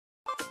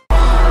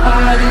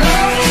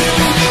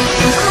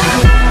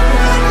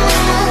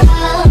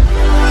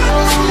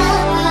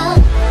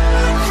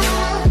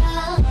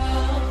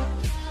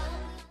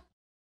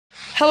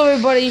Hello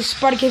everybody,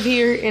 Spartakev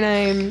here, and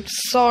I'm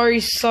sorry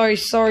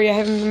I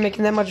haven't been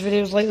making that much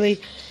videos lately.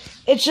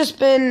 It's just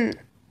been,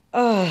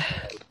 my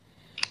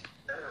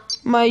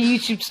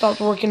YouTube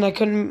stopped working, I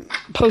couldn't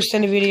post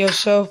any videos,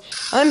 so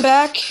I'm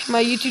back.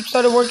 My YouTube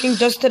started working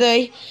just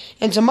today,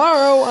 and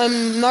tomorrow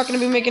I'm not going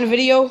to be making a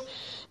video,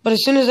 but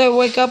as soon as I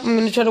wake up, I'm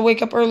going to try to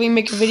wake up early,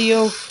 make a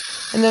video,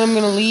 and then I'm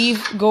going to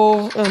leave,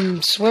 go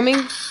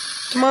swimming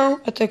tomorrow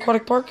at the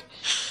aquatic park,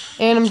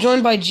 and I'm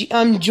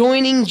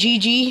joining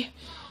Gigi,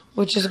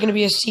 which is going to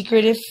be a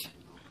secretive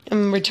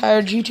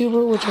retired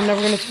YouTuber, which I'm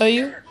never going to tell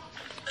you.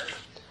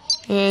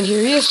 And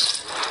here he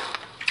is.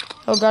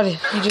 Oh god,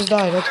 he just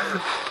died. Okay.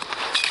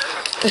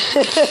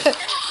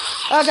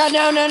 Oh god,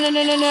 no, I'm not going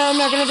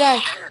to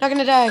die. Not going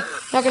to die.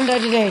 Not going to die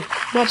today.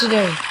 Not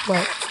today.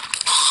 What?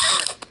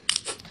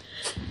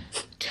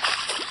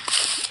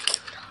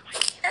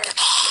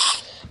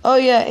 Oh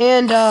yeah,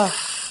 and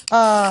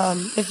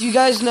if you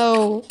guys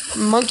know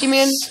Monkey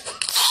Man,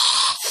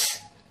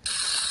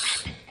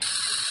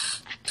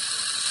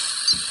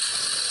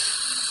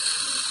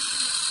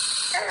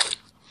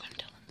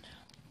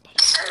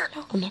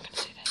 I'm not gonna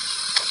say that.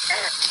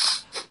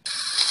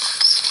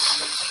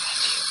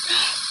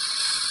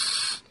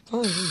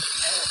 Fine.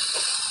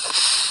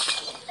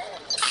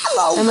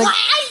 Hello, I'm like,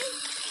 guys!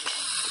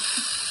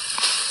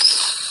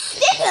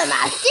 This is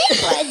my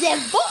secret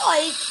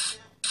voice!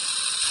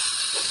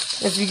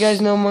 if you guys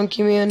know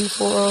Monkey Man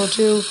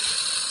 402,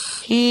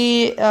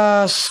 he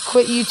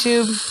quit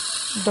YouTube.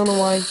 Don't know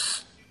why.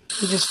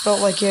 He just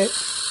felt like it.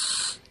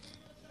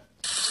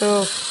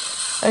 So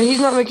he's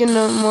not making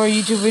no more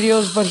YouTube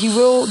videos, but he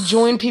will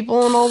join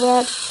people and all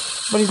that.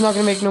 But he's not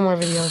gonna make no more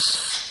videos.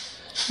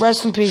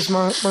 Rest in peace,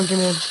 Monkey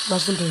Man.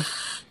 Rest in peace.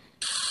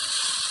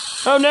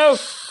 Oh no!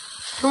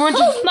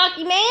 Who's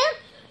Monkey Man?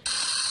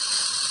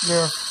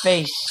 Your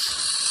face.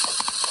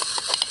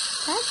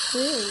 That's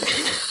rude.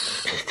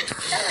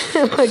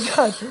 Oh my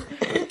god.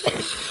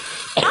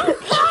 I'm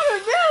Connor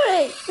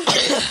doing.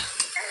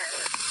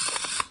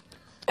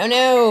 Oh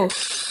no!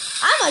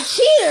 I'm a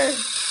cheater.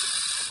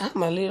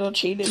 I'm a little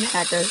cheating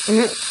hacker.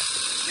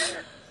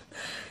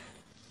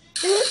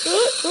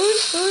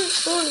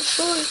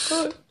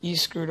 You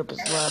screwed up his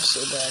laugh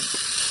so bad.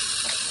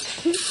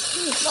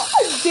 No, I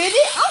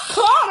didn't. I'm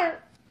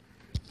Connor.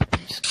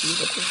 You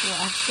screwed up his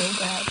laugh so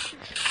bad.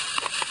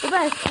 What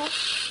about his talk?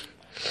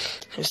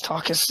 His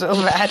talk is so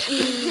bad.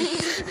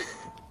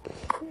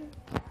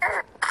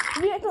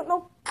 You guys don't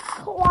know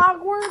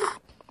Clogword?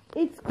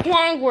 It's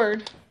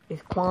Clogword.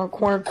 It's quang.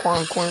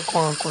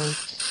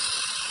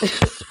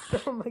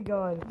 Oh my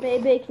god.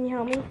 Baby, can you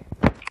help me?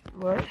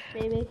 What?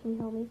 Baby, can you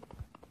help me?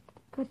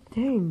 God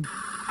dang.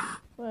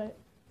 What?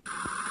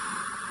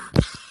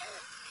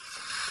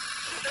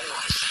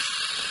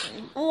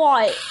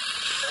 What?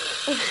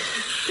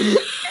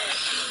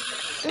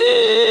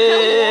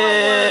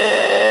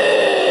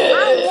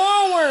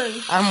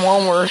 I'm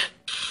Walward.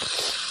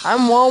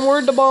 I'm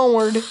Walward the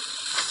Ballward.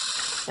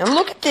 And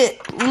look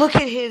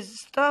at his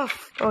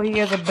stuff. Oh, he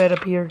has a bed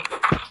up here.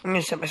 I'm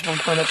gonna set my spawn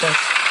point up there.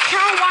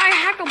 Why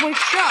hackable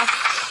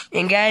stuff?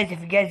 And guys,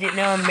 if you guys didn't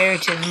know, I'm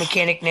married to the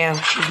mechanic now.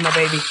 She's my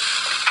baby.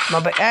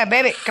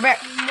 Baby, come here.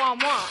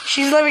 Mama.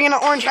 She's living in an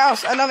orange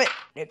house. I love it.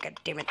 Oh, God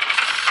damn it.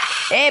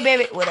 Hey,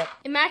 baby, what up?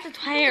 It matches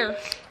hair.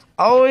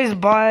 Always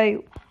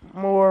buy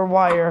more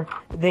wire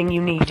than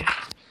you need.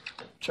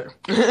 Sure.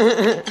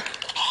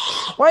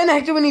 Why in the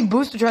heck do we need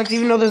booster tracks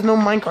even though there's no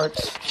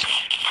minecarts?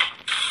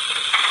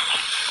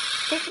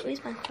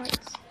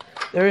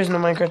 There is no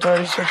minecarts. I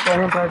already searched the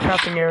whole entire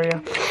crafting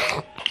area.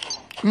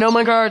 No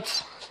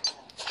minecarts.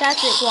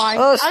 That's it, why?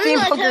 Oh, I'm Steam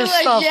gonna tell Hooker you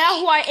stuff. yeah,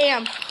 who I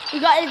am. We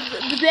got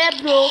the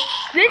bad bro.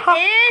 This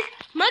is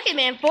Monkey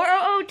Man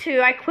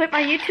 4002. I quit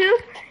my YouTube,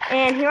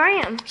 and here I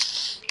am.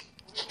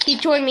 He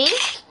joined me.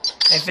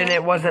 If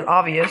it wasn't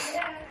obvious.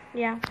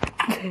 Yeah.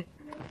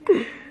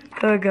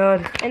 Oh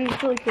god. And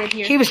it's really good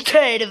here. He was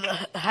tired of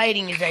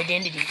hiding his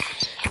identity.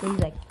 So he's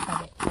like,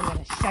 fuck it, I'm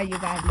gonna show you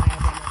guys my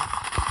identity.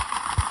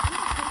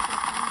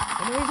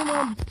 And the reason why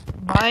I'm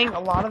buying a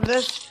lot of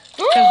this is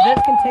because this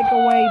can take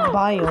away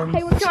biomes.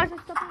 Hey, what kind of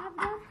stuff I have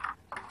there?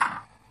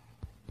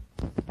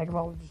 I can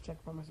probably just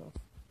check for myself.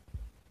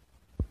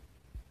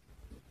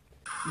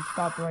 You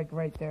stopped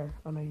right there.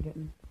 Oh no, you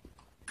didn't.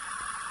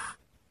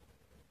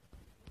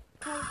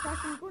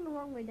 I'm going the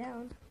wrong way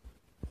down.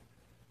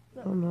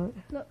 Look. I'm not.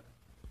 Look.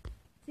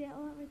 See how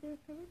that right there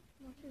is covered?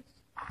 Watch this.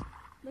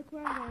 Look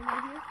where I'm going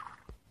right here.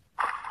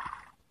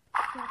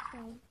 That's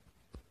down.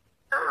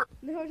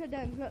 Look how it's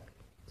done. Look.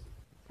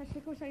 Touch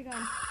the course I got.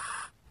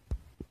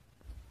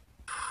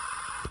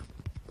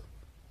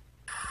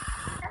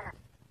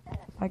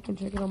 I can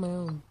check it on my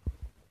own.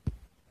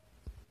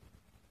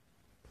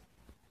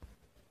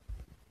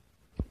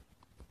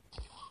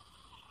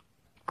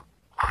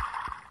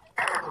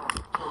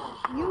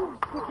 You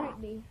hurt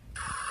me.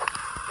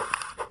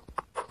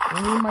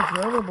 I need my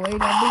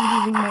rollerblade. I've been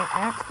using my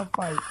axe to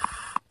fight.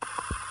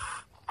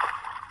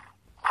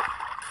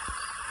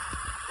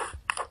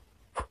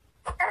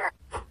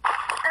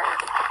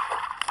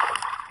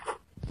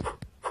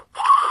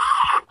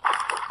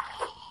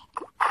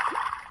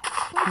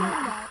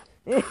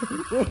 Empty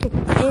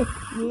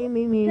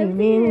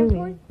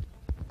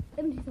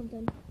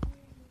something.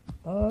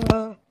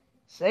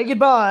 Say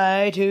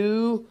goodbye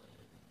to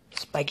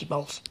Spiky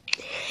Balls.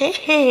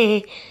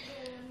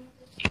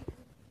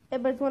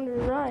 Everybody's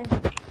wondering why.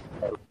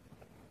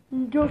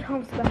 Don't tell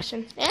him,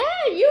 Sebastian.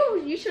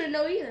 You shouldn't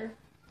know either.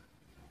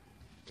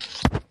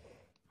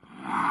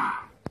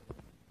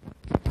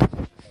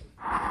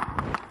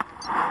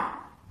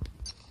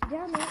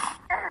 Damn it.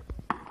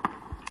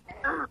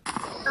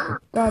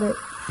 Got it.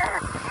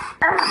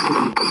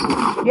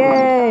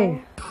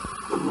 Yay!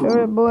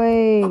 Good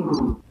boy.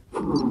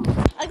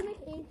 I can make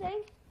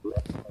anything.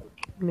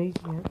 Me,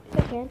 yeah.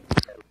 Second.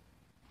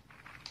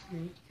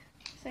 Me.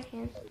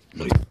 Second.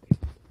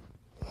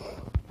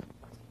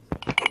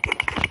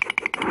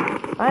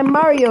 I'm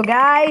Mario,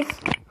 guys.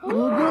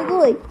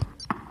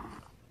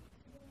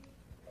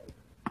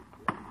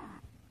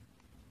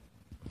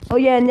 Oh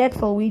yeah, and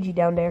that's Luigi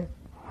down there.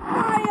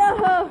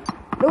 Mario!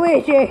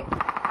 Luigi!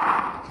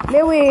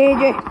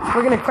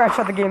 We're gonna crash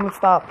out the game. Let's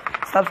stop.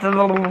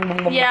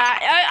 Yeah,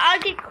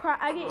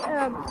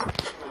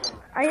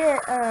 Oh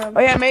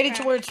yeah, I made it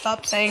to where it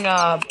stopped saying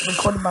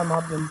recorded by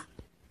Mobden.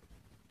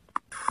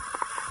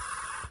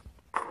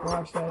 Well,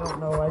 actually, I don't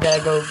know. I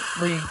gotta go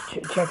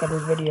check out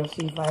this video,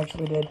 see if I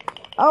actually did.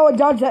 Oh, I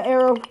dodged that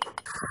arrow.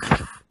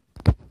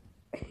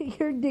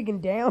 You're digging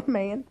down,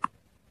 man.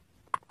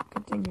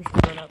 Continue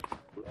straight up.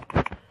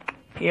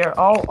 Here,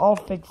 I'll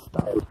fix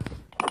stuff.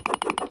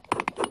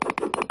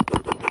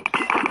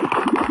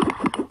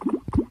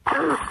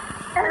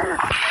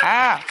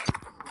 Ah!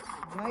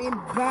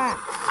 Giant bats.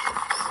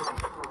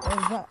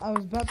 I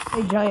was about to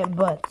say giant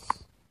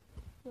butts.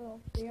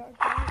 Well, they are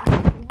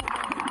giant.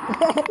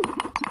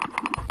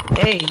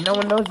 Hey, no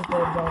one knows that they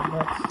have giant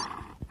butts.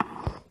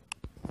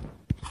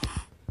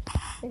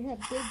 They have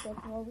big butts,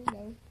 all we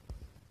know.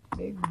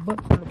 Big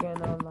butts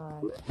again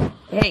online.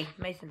 Hey,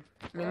 Mason.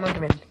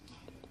 Monkeyman.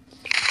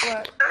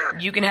 What?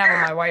 You can have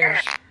all my wires.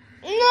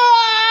 No!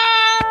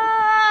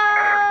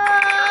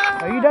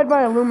 Oh, you died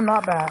by a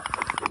Illuminati bat.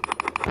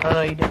 Oh,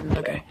 no, you didn't.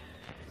 Okay.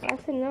 I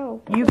said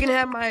no. You can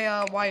have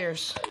my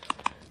wires.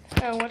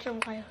 Oh, what's your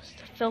wires?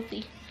 They're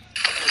filthy.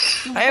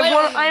 I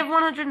have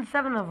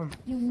 107 of them.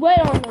 You wait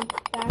on them,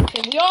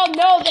 Sebastian. We all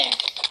know this.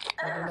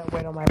 I do not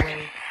wait on my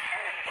wires.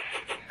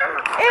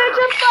 It's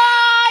a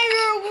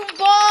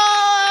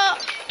fireball!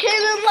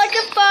 Came in like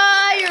a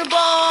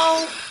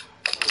fireball.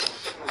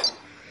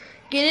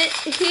 Get it?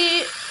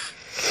 Hit.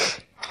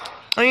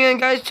 Oh yeah,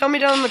 guys, tell me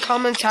down in the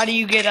comments how do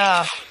you get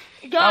a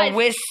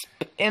wisp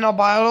in a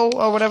bottle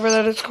or whatever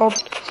that is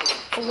called.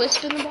 A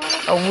wisp in the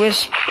bottle? A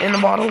wisp in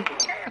a bottle.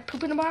 A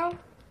poop in the bottle?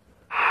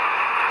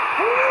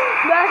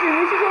 Sebastian,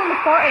 we should go in the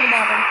fart in the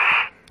bottle.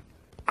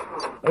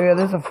 Oh yeah,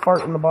 there's a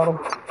fart in the bottle.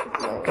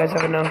 You guys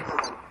haven't known.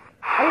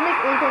 I can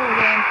make anything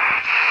again.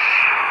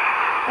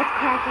 That's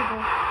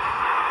crackable.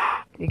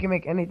 You can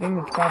make anything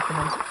that's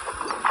craftable.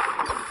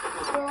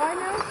 Well, I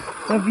know.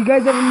 So if you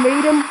guys ever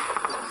made him,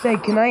 say,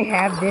 can I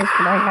have this?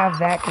 Can I have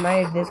that? Can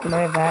I have this? Can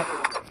I have that?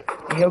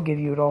 And he'll give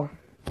you it all.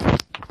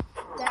 That's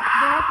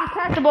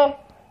craftable.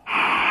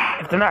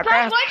 If they're not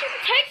craftable. Why are you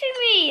protecting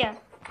me?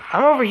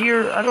 I'm over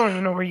here. I don't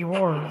even know where you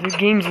are. The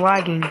game's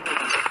lagging.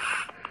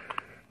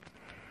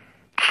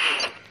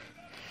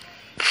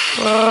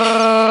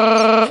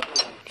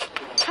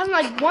 Happened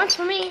like once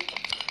for me.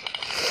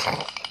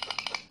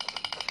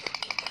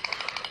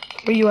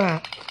 Where you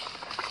at?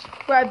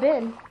 Where I've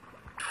been.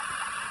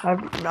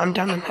 I'm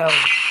down in hell.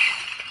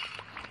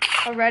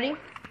 Already?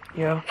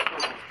 Yeah.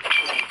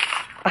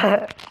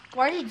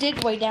 Why did you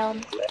dig way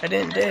down? I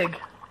didn't dig.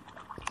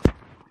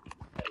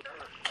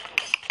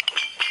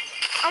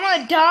 I'm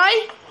gonna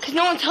die because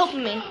no one's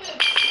helping me.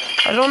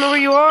 I don't know where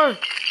you are.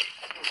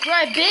 Where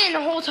I've been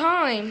the whole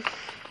time.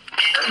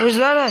 Where's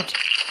that at?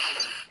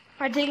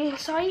 My digging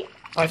site?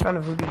 Oh, I found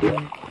a voodoo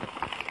doll.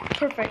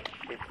 Perfect.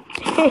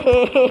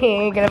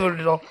 Get a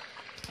voodoo doll.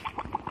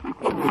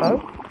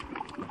 Oh?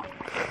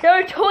 There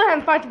were two of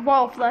them fight the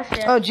ball of flesh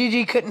there. Oh,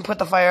 GG couldn't put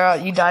the fire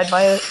out. You died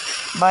by it?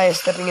 By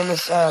stepping in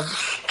this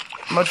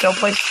motel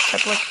place?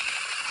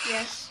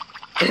 Yes.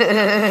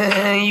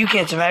 You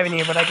can't survive in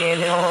here, but I can.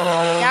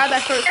 Now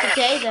that's for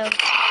today, though.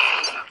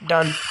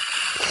 Done.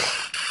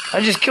 I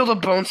just killed a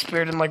bone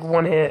spirit in like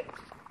one hit.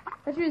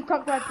 I should just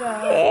talk about the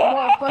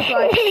wall of flesh.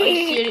 Are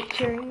you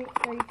cheering me?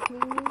 Are you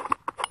cheering me?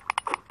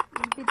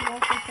 You beat the wall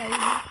of flesh that easy.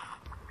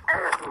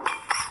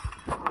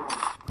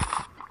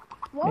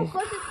 Wall of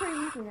flesh is pretty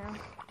easy now.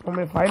 Want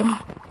me to fight him?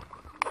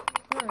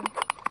 Sure.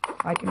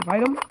 I can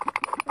fight him?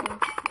 Sure.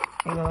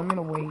 Hang on, I'm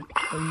gonna wait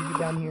till you get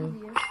down here.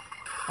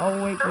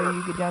 I'll wait till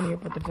you get down here,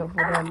 put the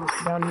teleport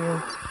down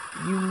here.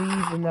 You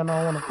leave, and then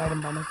I want to fight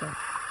him by myself.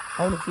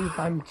 I want to see if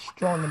I'm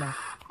strong enough.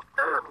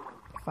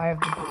 If I have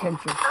the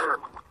potential.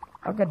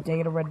 Oh god dang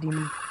it, a red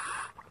demon.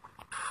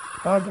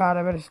 Oh god,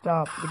 I better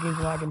stop. The game's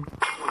lagging.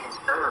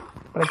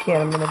 But I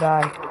can't, I'm gonna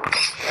die.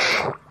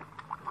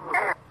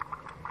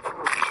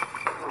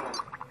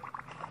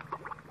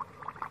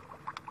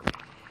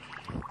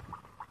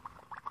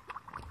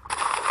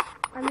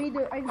 I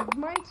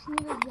might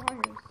need those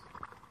wires.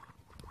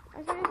 I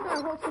said it's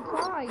gonna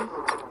guys.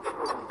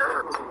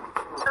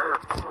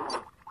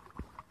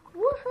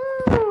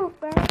 Woohoo!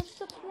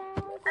 Burst of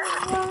flowers.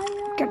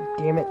 God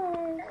damn it.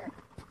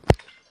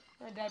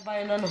 I died by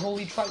an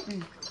unholy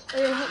Triton. Are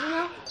you hit me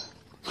now?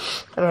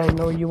 I don't even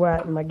know where you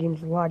at and my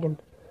game's lagging.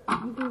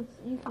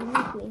 You can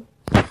use me.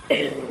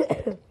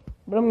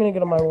 But I'm gonna go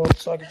to my world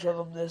so I can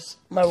show them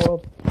my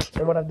world,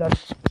 and what I've done.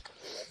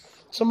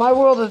 So my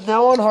world is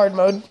now on hard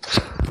mode,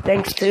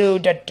 thanks to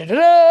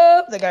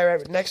the guy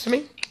right next to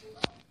me,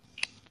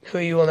 who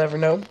you will never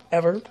know,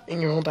 ever,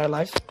 in your whole entire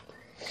life.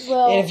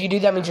 Well, And if you do,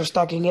 that means you're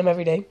stalking him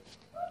every day.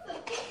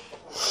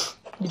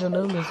 You don't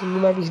know, Mason, you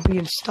might be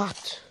being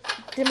stalked.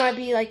 they might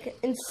be like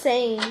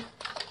insane.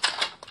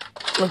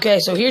 Okay,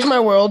 so here's my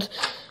world.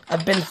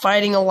 I've been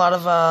fighting a lot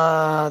of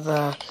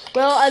the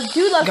Well, I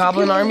do like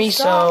Goblin people army, with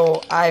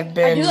stock. so I've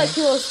been... I do like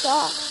people with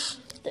stock.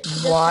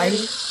 Why?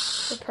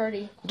 They're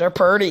pretty. They're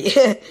pretty.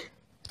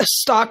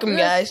 Stalk them,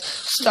 guys.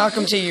 Stalk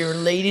them to your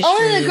latest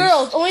Only dreams. the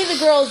girls. Only the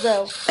girls,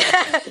 though.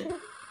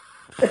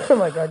 Oh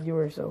my god, you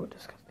were so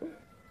disgusting.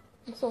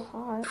 I'm so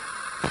hot.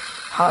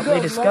 Hotly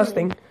Girls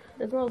disgusting. love me.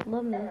 The girls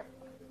love me.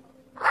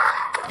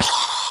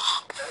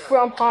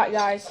 Bro, I'm hot,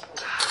 guys.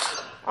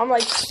 I'm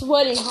like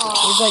sweating hot.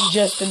 He's like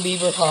Justin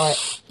Bieber hot.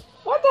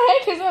 What the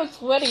heck is I'm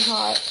sweating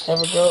hot?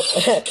 Ever go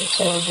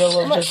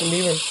love Justin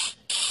Bieber?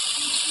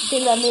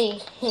 Think about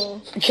me.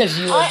 Because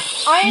you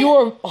I'm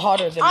are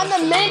hotter than the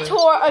Justin Bieber.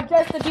 mentor of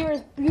Justin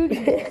Bieber's beauty.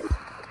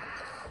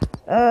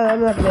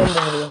 I'm not gonna end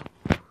the video.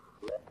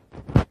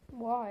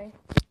 Why?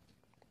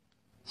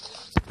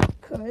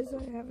 Because I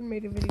haven't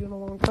made a video in a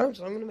long time,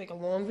 so I'm gonna make a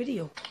long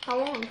video. How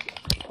long?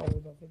 Probably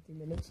about 15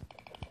 minutes.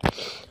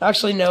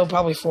 Actually, no,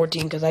 probably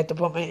 14 because I have to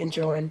put my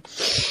intro in.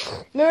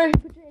 Remember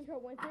if you put your intro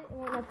with it, it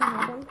won't nothing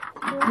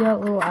happen. Yeah, a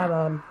little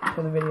add-on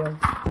to the video.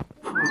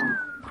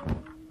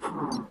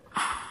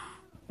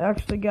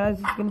 Actually, guys,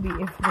 it's gonna be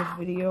it for this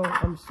video.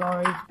 I'm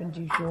sorry, it's been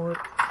too short.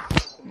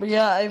 But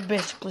yeah, I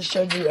basically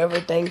showed you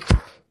everything.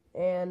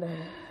 And,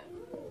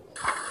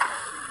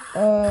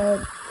 I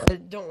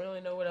don't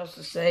really know what else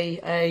to say.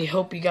 I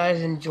hope you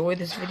guys enjoy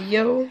this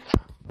video.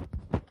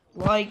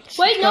 Like,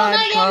 subscribe, Wait, no,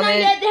 not yet,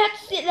 comment. not yet.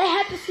 They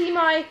have to see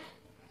my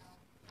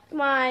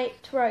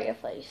Terraria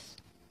face.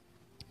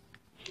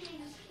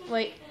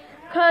 Wait,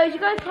 cause you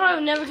guys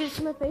probably never get to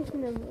see my face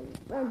in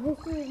the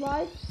history of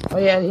life. Oh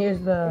yeah, and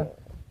here's the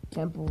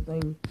temple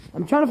thing.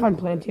 I'm trying to find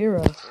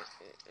Plantera.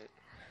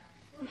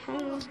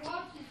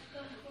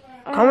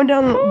 Comment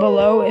down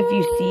below if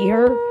you see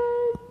her,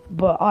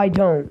 but I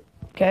don't.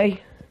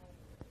 Okay?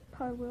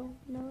 Probably will.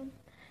 No.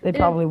 They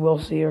probably will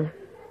see her.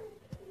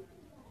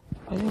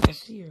 I think I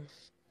see her.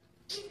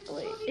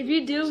 Wait, if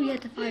you do, you have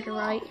to find her,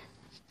 right?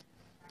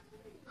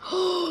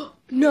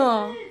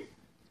 No.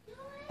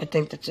 I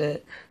think that's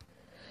it.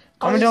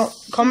 Comment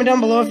down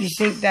below if you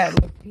think that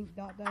little pink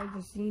dot that I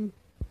just seen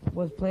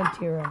was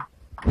Plantera.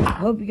 I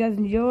hope you guys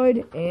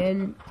enjoyed,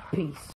 and peace.